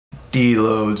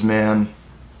Deloads, man.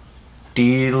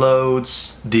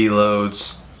 Deloads,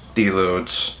 deloads,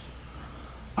 deloads.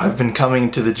 I've been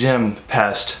coming to the gym the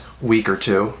past week or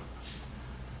two,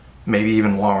 maybe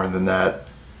even longer than that,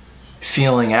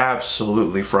 feeling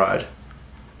absolutely fried.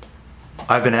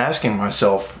 I've been asking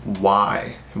myself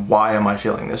why. Why am I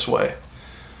feeling this way?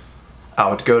 I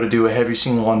would go to do a heavy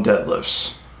single on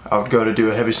deadlifts. I would go to do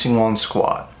a heavy single on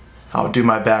squat. I would do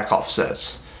my back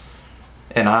offsets.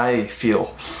 And I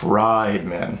feel fried,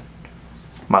 man.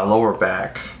 My lower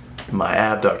back, my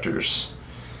abductors,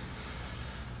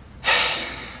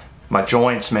 my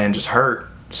joints, man, just hurt.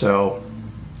 So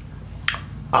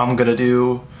I'm gonna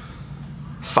do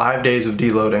 5 days of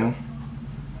deloading.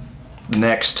 The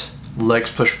next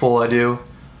legs push pull I do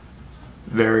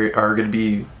are gonna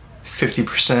be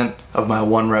 50% of my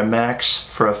 1 rep max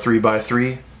for a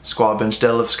 3x3. Squat bench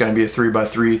deadlift is gonna be a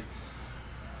 3x3.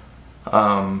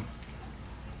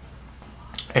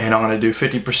 And I'm going to do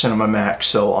 50% of my max.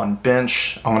 So on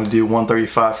bench, I'm going to do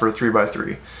 135 for a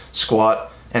 3x3. Squat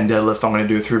and deadlift, I'm going to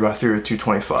do a 3x3 with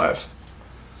 225.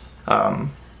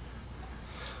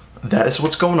 That is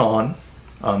what's going on.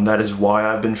 That is why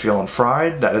I've been feeling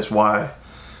fried. That is why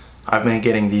I've been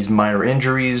getting these minor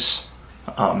injuries.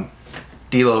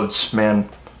 Deloads, man.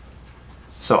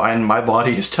 So my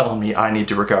body is telling me I need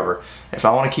to recover. If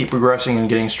I want to keep progressing and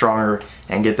getting stronger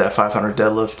and get that 500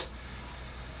 deadlift,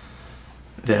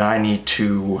 then I need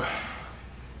to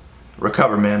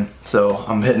recover, man. So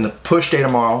I'm hitting the push day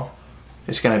tomorrow.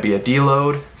 It's gonna be a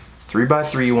deload,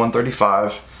 3x3,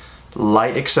 135,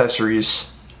 light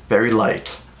accessories, very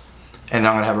light. And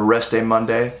I'm gonna have a rest day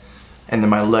Monday, and then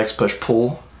my legs push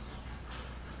pull.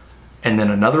 And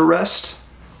then another rest.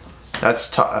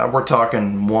 We're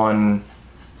talking 1,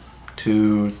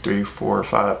 2, 3, 4,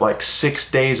 5, like 6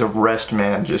 days of rest,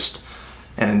 man. Just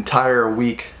an entire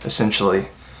week, essentially,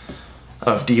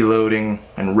 of deloading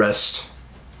and rest.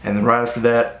 And then right after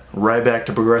that, right back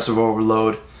to progressive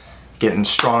overload, getting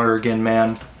stronger again,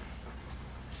 man.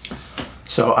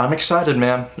 So I'm excited,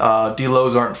 man.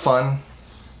 Deloads aren't fun,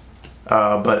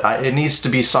 but it needs to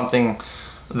be something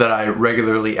that I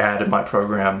regularly add in my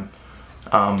program,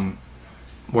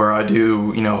 where I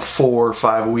do, 4 or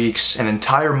 5 weeks, an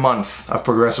entire month of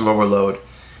progressive overload,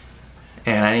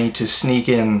 and I need to sneak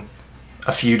in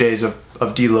a few days of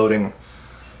deloading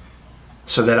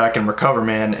so that I can recover,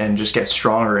 man, and just get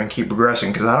stronger and keep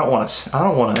progressing. Because I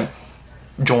don't want to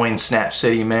join Snap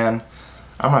City, man.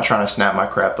 I'm not trying to snap my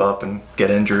crap up and get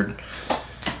injured.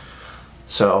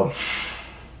 So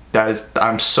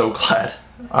I'm so glad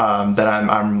that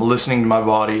I'm listening to my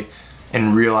body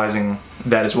and realizing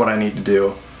that is what I need to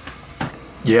do.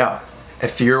 Yeah,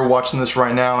 if you're watching this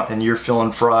right now and you're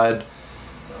feeling fried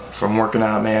from working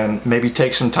out, man, maybe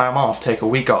take some time off, take a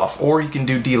week off, or you can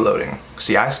do deloading.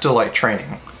 See, I still like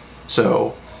training,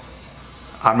 so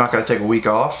I'm not gonna take a week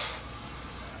off.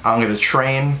 I'm gonna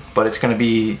train, but it's gonna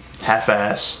be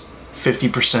half-ass,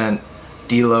 50%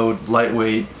 deload,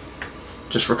 lightweight,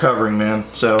 just recovering, man.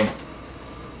 So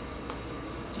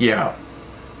yeah,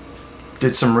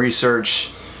 did some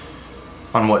research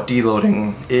on what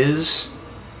deloading is,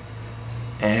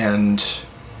 and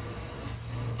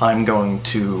I'm going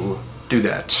to do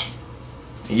that.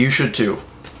 You should too,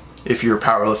 if you're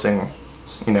powerlifting,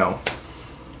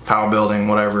 power building,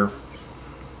 whatever.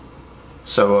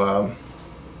 So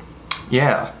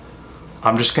yeah,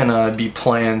 I'm just gonna be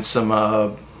playing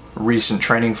some recent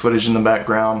training footage in the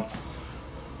background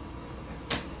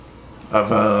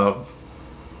of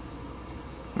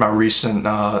my recent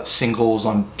singles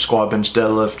on squat bench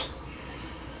deadlift.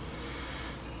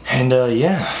 And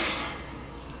yeah,